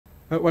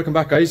Welcome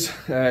back, guys.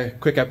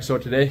 Quick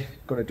episode today.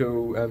 Going to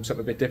do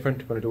something a bit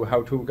different. Going to do a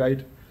how-to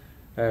guide.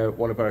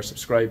 One of our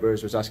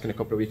subscribers was asking a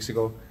couple of weeks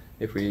ago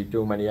if we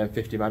do many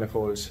M50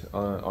 manifolds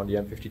on the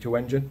M52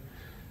 engine,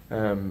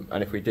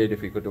 and if we did,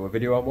 if we could do a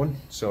video on one.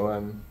 So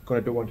I'm going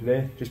to do one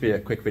today. Just be a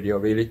quick video,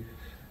 really.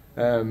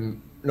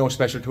 No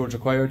special tools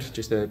required.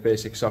 Just a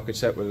basic socket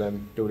set will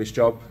do this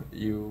job.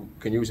 You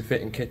can use a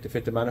fitting kit to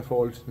fit the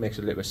manifold. Makes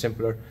it a little bit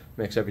simpler.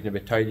 Makes everything a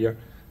bit tidier.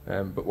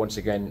 But once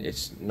again,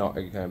 it's not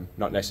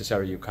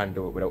necessary. You can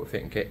do it without a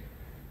fitting kit.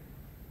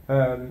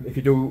 If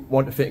you do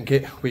want a fitting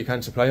kit, we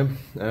can supply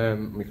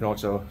them. We can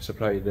also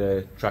supply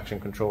the traction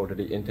control to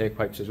the intake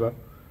pipes as well.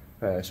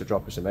 So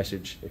drop us a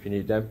message if you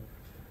need them.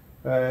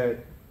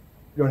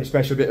 The only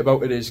special bit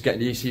about it is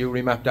getting the ECU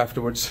remapped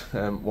afterwards.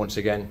 Once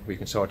again, we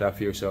can sort that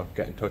for you, so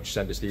get in touch,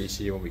 send us the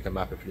ECU and we can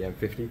map it for the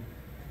M50.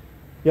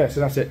 Yeah, so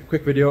that's it.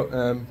 Quick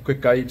video, quick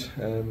guide.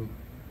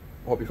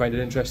 Hope you find it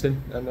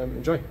interesting and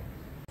enjoy.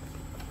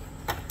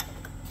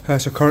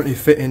 So currently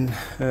fitting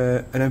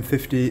an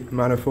M50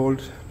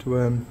 manifold to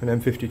an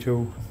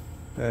M52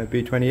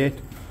 B28.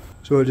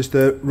 So we'll just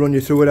run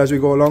you through it as we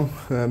go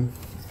along.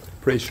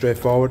 Pretty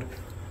straightforward.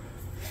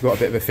 We've got a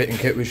bit of a fitting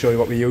kit, we'll show you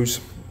what we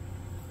use.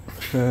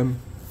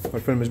 I'll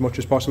film as much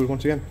as possible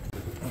once again.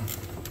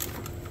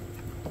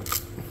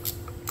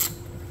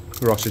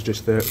 Ross is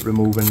just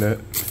removing the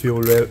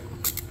fuel rail.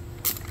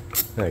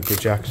 It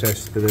gives you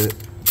access to the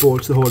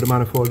bolts to hold the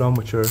manifold on,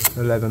 which are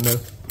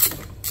 11mm.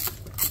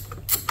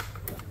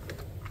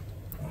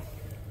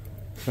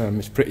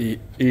 It's pretty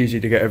easy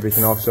to get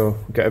everything off, so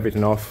get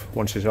everything off.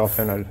 Once it's off,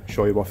 then I'll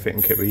show you what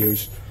fitting kit we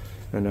use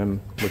and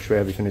which way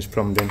everything is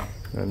plumbed in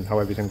and how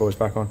everything goes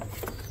back on.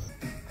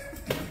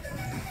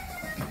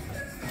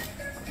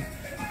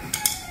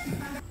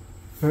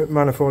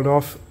 Manifold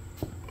off.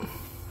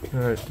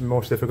 It's the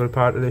most difficult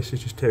part of this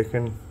is just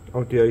taking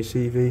out the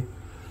ICV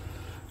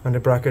and the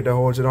bracket that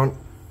holds it on.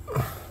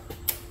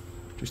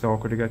 Just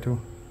awkward to get to.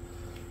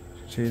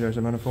 See, there's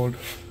a manifold.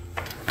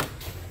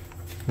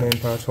 Main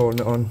part's holding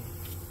it on.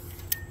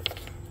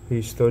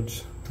 These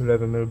studs,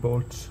 11mm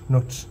bolts,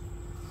 nuts,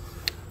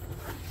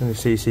 and the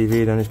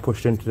CCV then is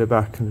pushed into the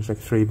back, and there's like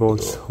three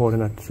bolts holding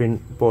that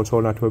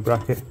to a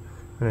bracket,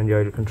 and then the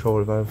idle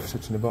control valve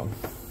sits in the bottom.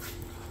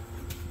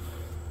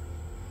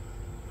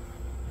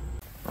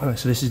 Alright,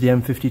 so this is the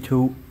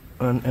M52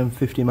 and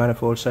M50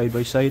 manifold side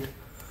by side.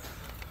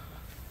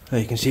 Now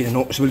you can see the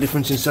noticeable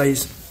difference in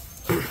size.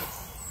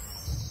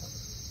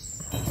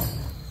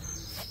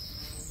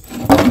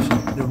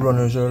 The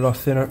runners are a lot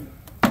thinner,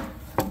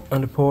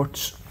 and the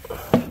ports.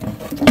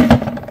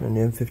 And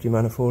the M50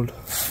 manifold.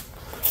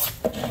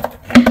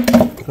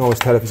 You can always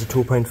tell if it's a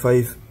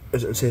 2.5,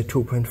 as it'll say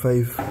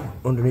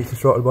 2.5 underneath the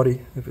throttle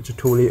body. If it's a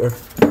 2 litre,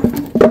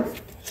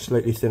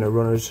 slightly thinner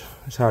runners,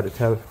 it's hard to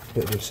tell.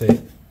 It'll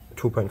say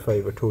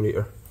 2.5 or 2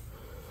 litre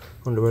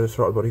under where the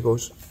throttle body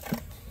goes.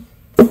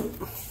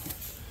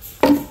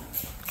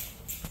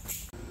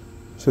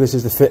 So this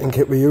is the fitting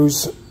kit we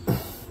use.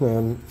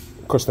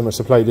 Customer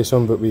supplied this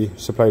one, but we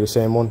supply the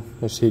same one.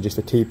 You see just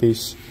a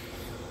T-piece.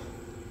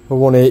 A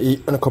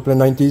 180 and a couple of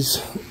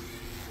 90s,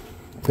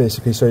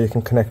 basically, so you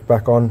can connect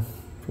back on.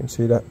 You can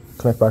see that,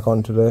 connect back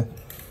onto the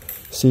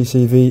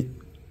CCV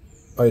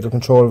idle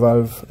control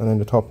valve, and then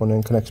the top one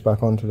then connects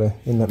back onto the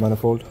inlet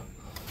manifold.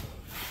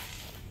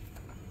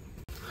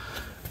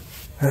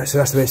 So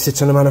that's the way it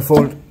sits on the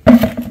manifold.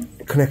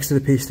 It connects to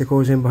the piece that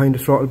goes in behind the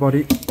throttle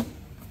body,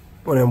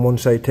 and then one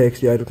side takes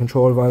the idle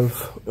control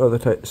valve, the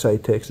other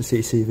side takes the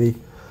CCV,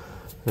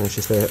 and it's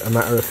just a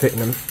matter of fitting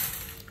them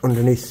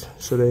underneath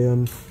so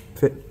they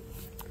fit.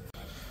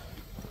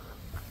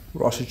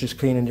 Ross is just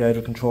cleaning the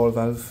idle control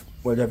valve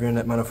while you have your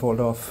inlet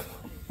manifold off.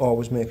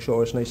 Always make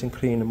sure it's nice and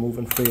clean and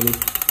moving freely.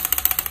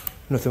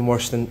 Nothing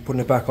worse than putting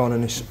it back on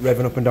and it's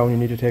revving up and down, you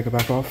need to take it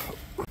back off.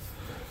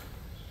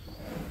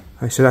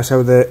 Right, so that's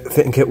how the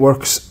fitting kit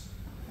works.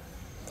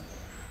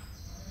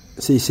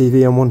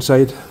 CCV on one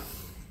side,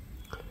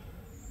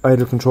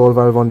 idle control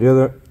valve on the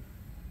other,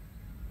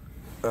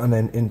 and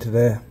then into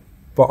the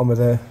bottom of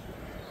the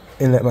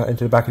inlet,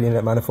 into the back of the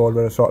inlet manifold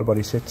where the throttle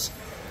body sits.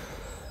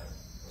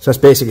 So that's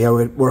basically how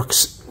it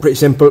works. Pretty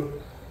simple.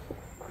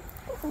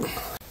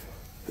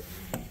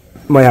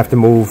 Might have to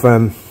move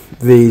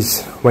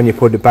these when you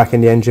put it back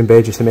in the engine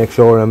bay just to make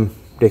sure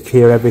they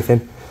clear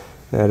everything.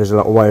 There's a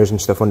lot of wires and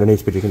stuff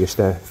underneath, but you can just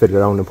fiddle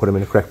around and put them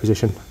in the correct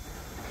position.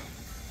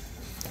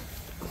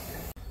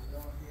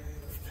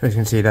 So as you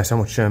can see, that's how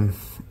much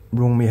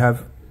room we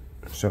have.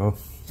 So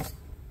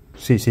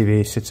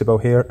CCV sits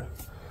about here.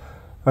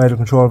 Idle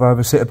control valve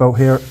will sit about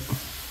here.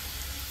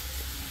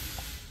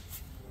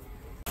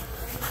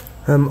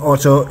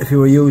 Also, if you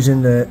were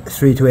using the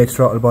 3 to 8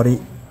 throttle body,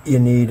 you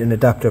need an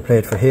adapter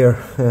plate for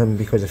here,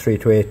 because the 3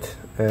 to 8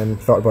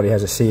 throttle body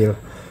has a seal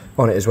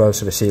on it as well,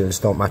 so the seals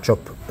don't match up.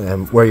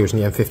 We're using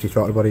the M50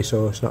 throttle body,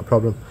 so it's not a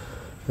problem.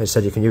 As I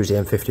said, you can use the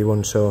M50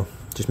 one, so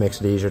it just makes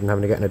it easier than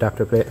having to get an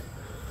adapter plate.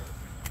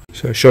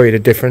 So I'll show you the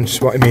difference,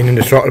 what I mean in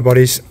the throttle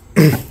bodies.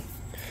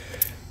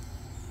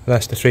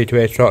 That's the 3 to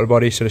 8 throttle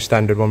body, so the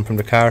standard one from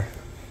the car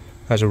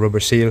has a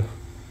rubber seal,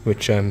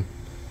 which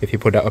if you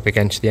put that up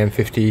against the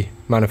M50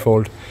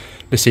 manifold,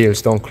 the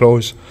seals don't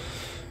close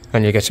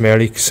and you get some air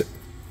leaks.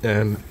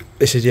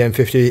 This is the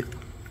M50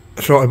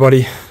 throttle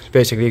body. It's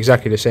basically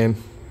exactly the same,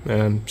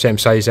 same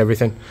size,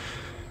 everything.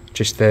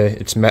 Just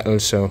it's metal,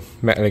 so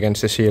metal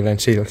against the seal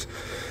and seals.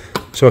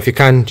 So if you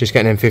can, just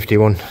get an M50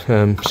 one.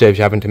 Saves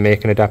you having to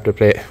make an adapter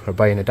plate or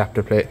buy an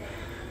adapter plate.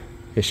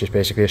 It's just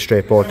basically a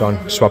straight bolt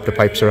on, swap the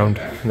pipes around,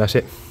 and that's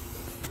it.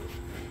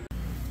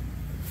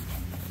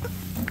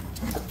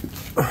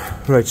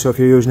 Right, so if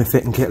you're using a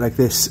fitting kit like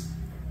this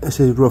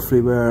is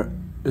roughly where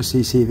the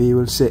CCV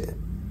will sit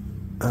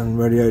and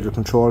where the idle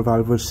control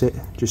valve will sit,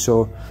 just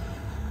so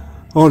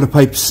all the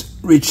pipes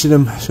reach to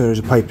them. So there's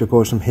a pipe that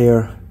goes from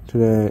here to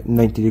the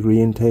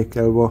 90-degree intake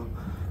elbow,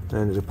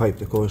 and there's a pipe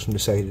that goes from the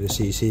side of the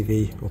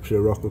CCV up to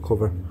the rocker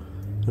cover,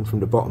 and from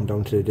the bottom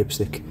down to the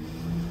dipstick.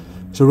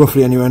 So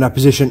roughly anywhere in that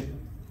position,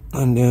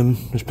 and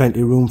there's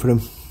plenty of room for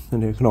them,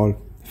 and they can all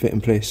fit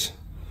in place.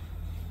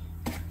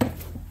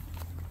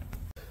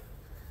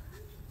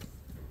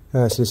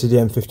 So this is the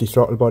M50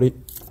 throttle body.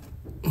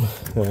 You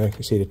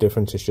can see the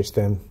difference. It's just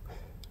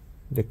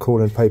the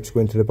coolant pipes go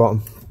into the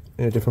bottom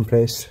in a different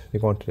place. They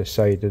go onto the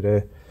side of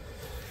the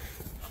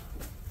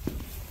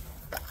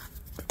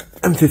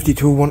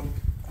M52 one.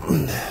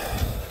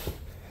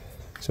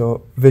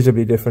 So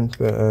visibly different,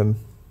 but we're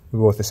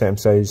both the same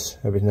size.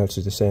 Everything else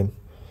is the same.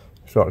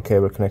 The throttle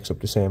cable connects up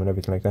the same and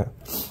everything like that.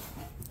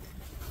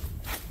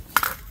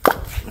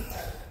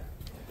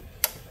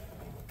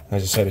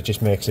 As I said, it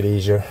just makes it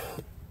easier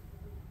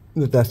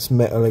that that's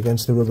metal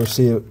against the rubber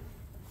seal,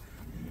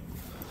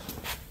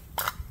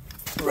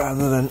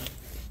 rather than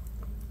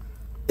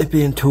it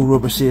being two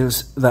rubber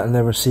seals that'll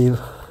never seal.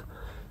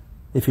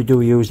 If you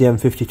do use the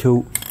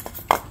M52,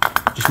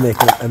 just make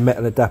a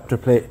metal adapter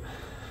plate,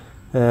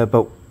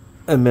 about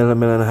a mil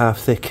and a half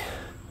thick,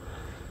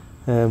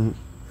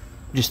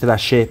 just to that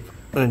shape,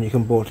 and then you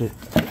can bolt it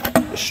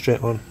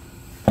straight on.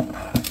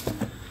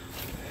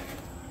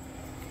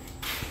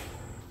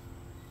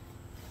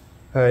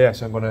 Yeah,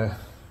 so I'm going to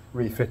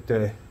refit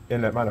the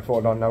inlet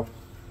manifold on now.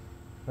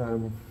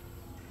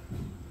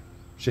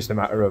 It's just a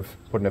matter of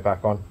putting it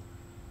back on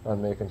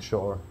and making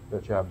sure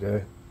that you have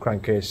the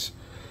crankcase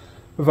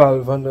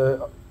valve and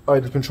the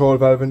idle control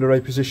valve in the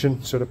right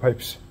position, so the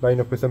pipes line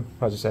up with them.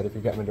 As I said, if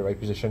you get them in the right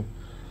position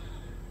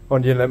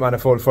on the inlet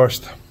manifold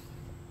first,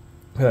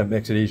 it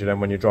makes it easier. Then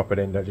when you drop it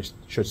in, they just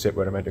should sit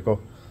where they're meant to go.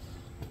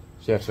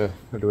 So yeah, so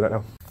we'll do that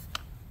now.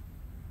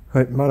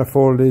 Right,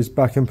 manifold is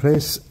back in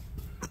place.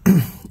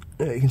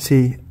 You can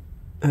see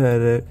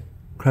the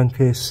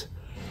crankcase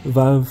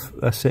valve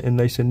that's sitting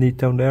nice and neat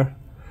down there.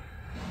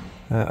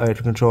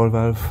 Idle control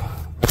valve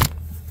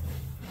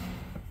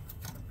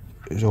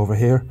is over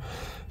here,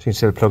 so you can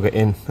still plug it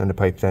in and the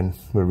pipe then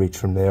will reach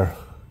from there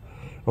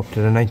up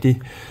to the 90.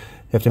 You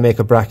have to make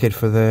a bracket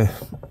for the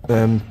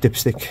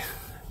dipstick.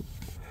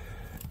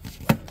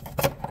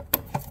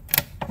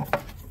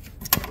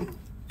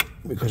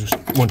 Because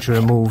once you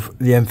remove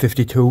the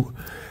M52,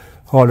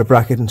 all the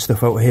bracket and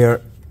stuff out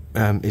here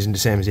isn't the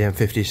same as the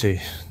M50, so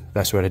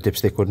that's where the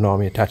dipstick would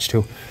normally attach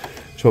to.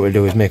 So what we'll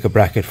do is make a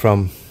bracket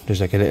from, there's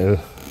like a little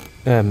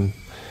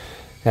M6,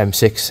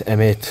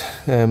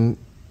 M8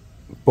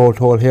 bolt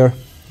hole here,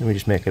 and we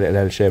just make a little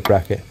L-shaped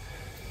bracket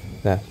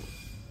that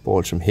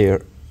bolts from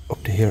here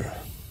up to here.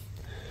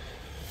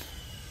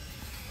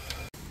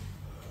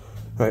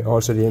 Right,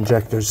 also the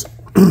injectors,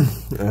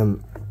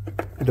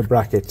 the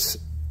brackets,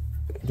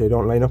 they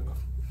don't line up,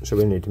 so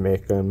we need to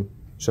make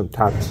some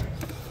tabs.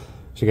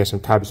 So get some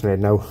tabs made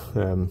now,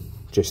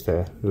 just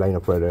to line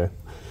up where the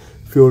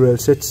fuel rail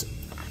sits.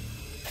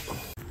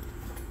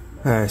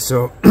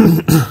 So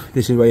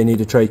this is why you need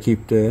to try to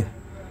keep the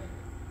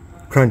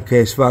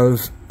crankcase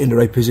valve in the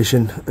right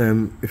position.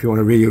 If you want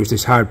to reuse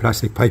this hard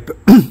plastic pipe,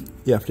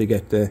 you have to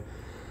get the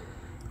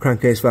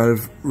crankcase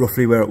valve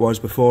roughly where it was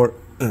before,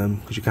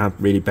 because you can't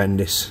really bend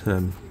this.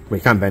 Well,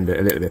 you can bend it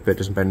a little bit, but it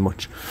doesn't bend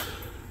much.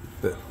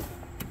 But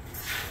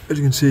as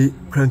you can see,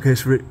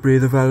 crankcase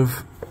breather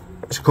valve,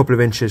 it's a couple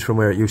of inches from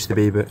where it used to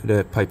be, but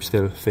the pipe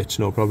still fits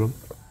no problem.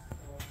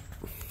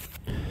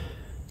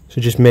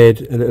 So just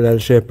made a little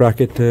L-shaped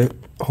bracket to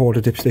hold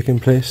the dipstick in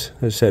place.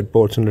 As I said,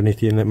 bolts underneath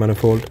the inlet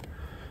manifold,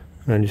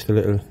 and just a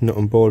little nut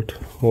and bolt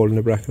holding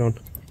the bracket on.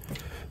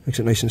 Makes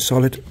it nice and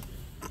solid.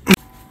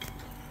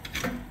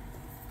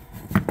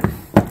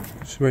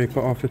 This is where you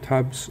cut off the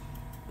tabs.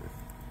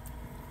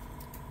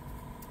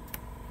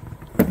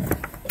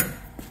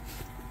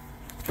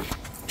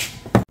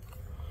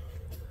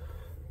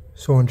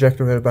 So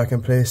injector rail back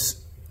in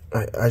place.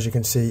 As you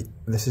can see,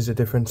 this is the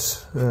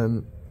difference.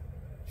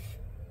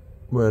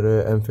 Where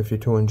the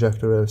M52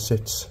 injector rail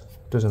sits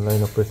doesn't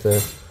line up with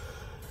the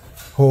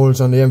holes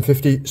on the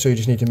M50, so you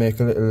just need to make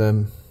a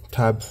little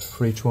tab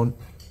for each one,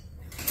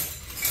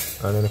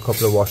 and then a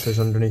couple of washers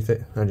underneath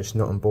it, and just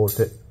nut and bolt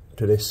it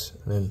to this,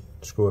 and then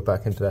screw it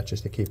back into that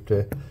just to keep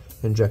the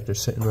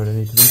injectors sitting where they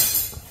need to be.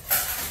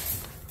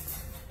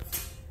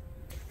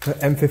 The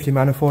M50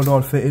 manifold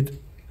all fitted.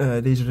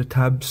 These are the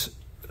tabs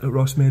that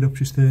Ross made up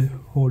just to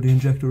hold the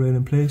injector rail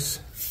in place.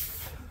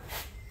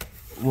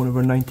 one of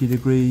our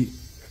 90-degree.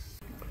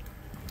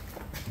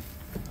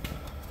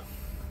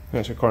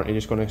 Yeah, so currently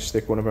just going to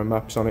stick one of our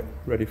maps on it,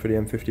 ready for the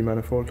M50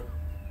 manifold.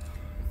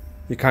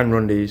 You can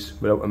run these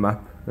without a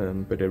map,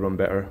 but they run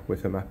better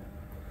with a map.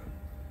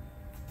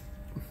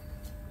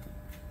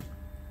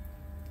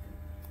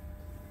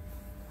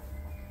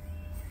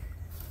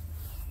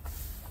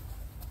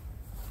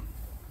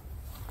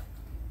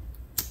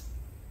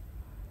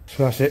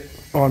 So that's it,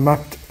 all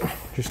mapped.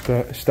 Just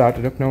start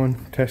it up now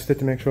and test it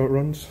to make sure it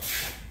runs.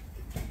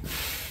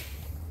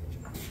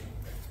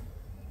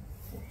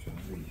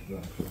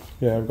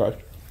 Yeah, I've got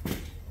it.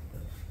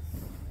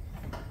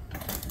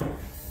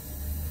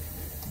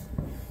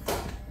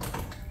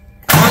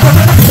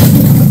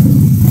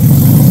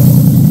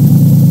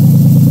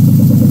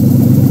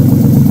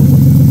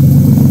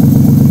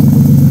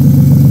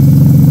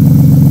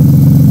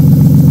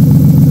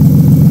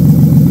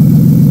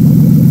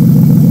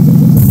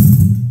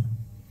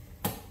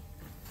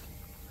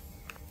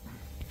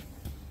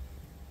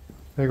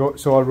 There you go,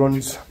 so all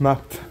runs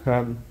mapped.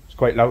 It's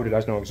quite loud, it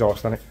has no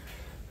exhaust on it.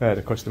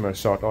 The customer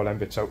sort all them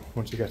bits out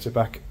once he gets it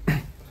back.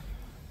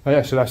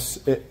 Yeah, so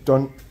that's it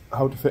done.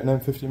 How to fit an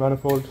M50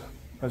 manifold.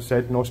 As I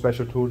said, no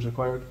special tools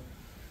required.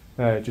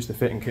 Just a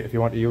fitting kit if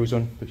you want to use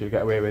one, but you'll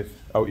get away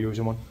without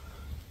using one.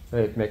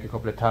 Make a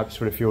couple of tabs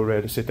for the fuel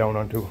rail to sit down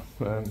onto.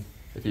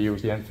 If you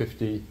use the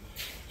M50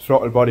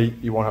 throttle body,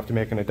 you won't have to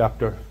make an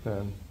adapter.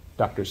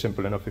 Adapter is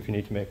simple enough if you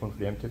need to make one for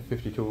the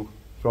M52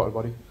 throttle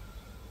body.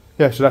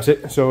 Yeah, so that's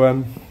it.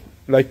 So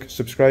like,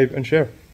 subscribe and share.